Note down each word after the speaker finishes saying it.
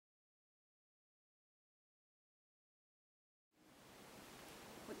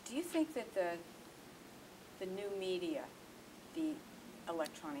Do you think that the new media, the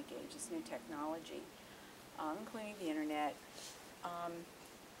electronic age, this new technology, including the internet,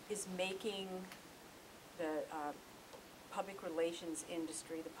 is making the public relations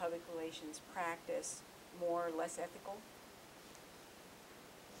industry, the public relations practice, more or less ethical?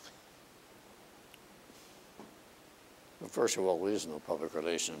 Well, first of all, there is no public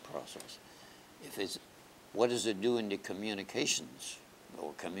relation process. If it's, what does it do in the communications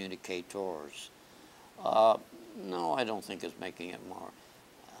or communicators? No, I don't think it's making it more.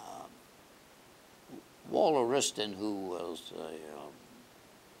 Walter Wriston, who was a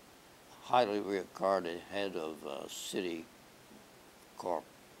highly regarded head of Citicorp,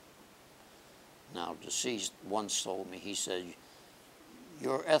 now deceased, once told me, he said,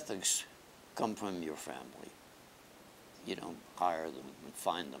 your ethics come from your family. You don't hire them and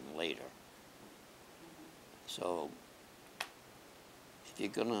find them later. So if you're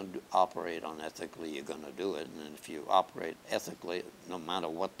going to operate unethically, you're going to do it. And if you operate ethically, no matter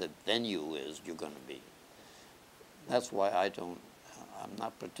what the venue is, you're going to be. That's why I'm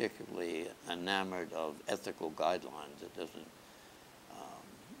not particularly enamored of ethical guidelines. It doesn't,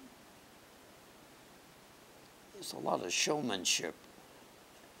 it's a lot of showmanship.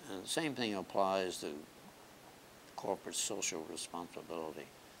 And the same thing applies to corporate social responsibility.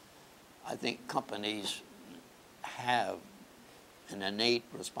 I think companies have an innate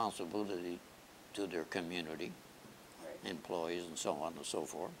responsibility to their community, employees and so on and so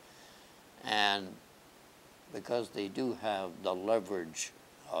forth. And because they do have the leverage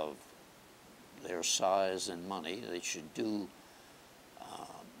of their size and money, they should do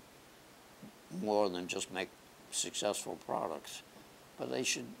more than just make successful products. But they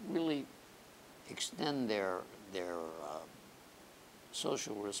should really extend their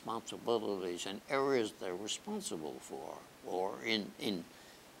social responsibilities in areas they're responsible for, or in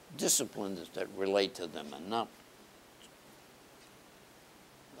disciplines that relate to them and not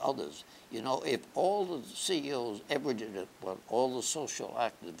others. You know, if all the CEOs ever did it, what all the social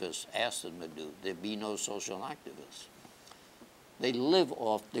activists asked them to do, there'd be no social activists. They live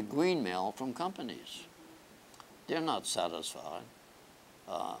off the green mail from companies. They're not satisfied.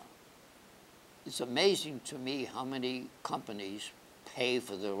 It's amazing to me how many companies pay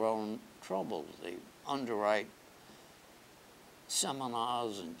for their own troubles. They underwrite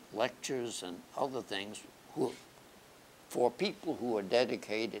seminars and lectures and other things for people who are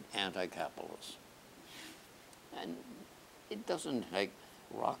dedicated anti-capitalists. And it doesn't take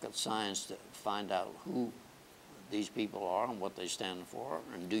rocket science to find out who these people are and what they stand for,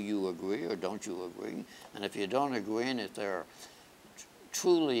 and do you agree or don't you agree? And if you don't agree, and if they're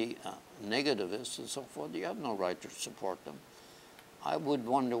truly negativists and so forth, you have no right to support them. I would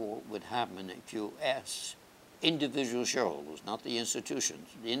wonder what would happen if you asked individual shareholders, not the institutions,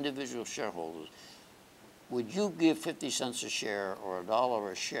 the individual shareholders, would you give 50 cents a share or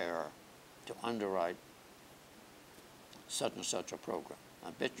 $1 a share to underwrite such and such a program?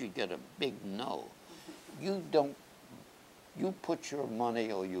 I bet you'd get a big no. You don't, you put your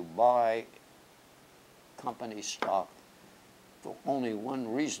money or you buy company stock for only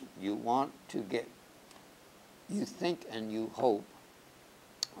one reason. You want to get, you think and you hope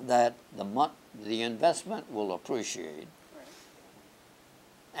that the investment will appreciate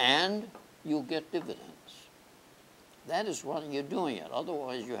and you'll get dividends. That is why you're doing it.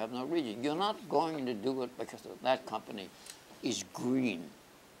 Otherwise, you have no reason. You're not going to do it because that company is green.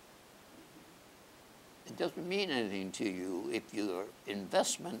 It doesn't mean anything to you if your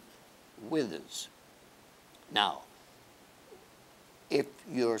investment withers. Now, if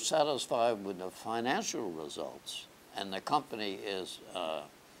you're satisfied with the financial results and the company is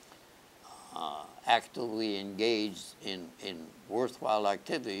actively engaged in worthwhile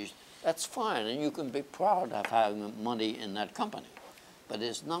activities, that's fine, and you can be proud of having money in that company. But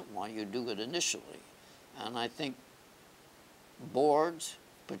it's not why you do it initially. And I think boards,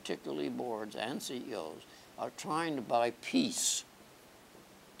 particularly boards and CEOs, are trying to buy peace.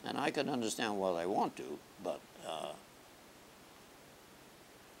 And I can understand why they want to, but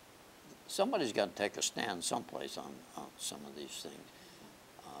somebody's got to take a stand someplace on some of these things.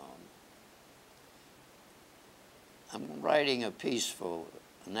 I'm writing a piece for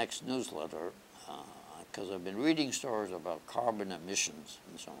the next newsletter because I've been reading stories about carbon emissions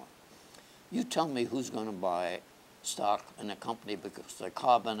and so on. You tell me who's going to buy stock in a company because the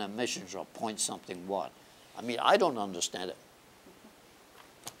carbon emissions are point something what. I mean, I don't understand it.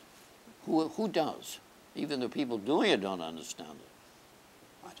 Who does? Even the people doing it don't understand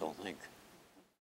it, I don't think.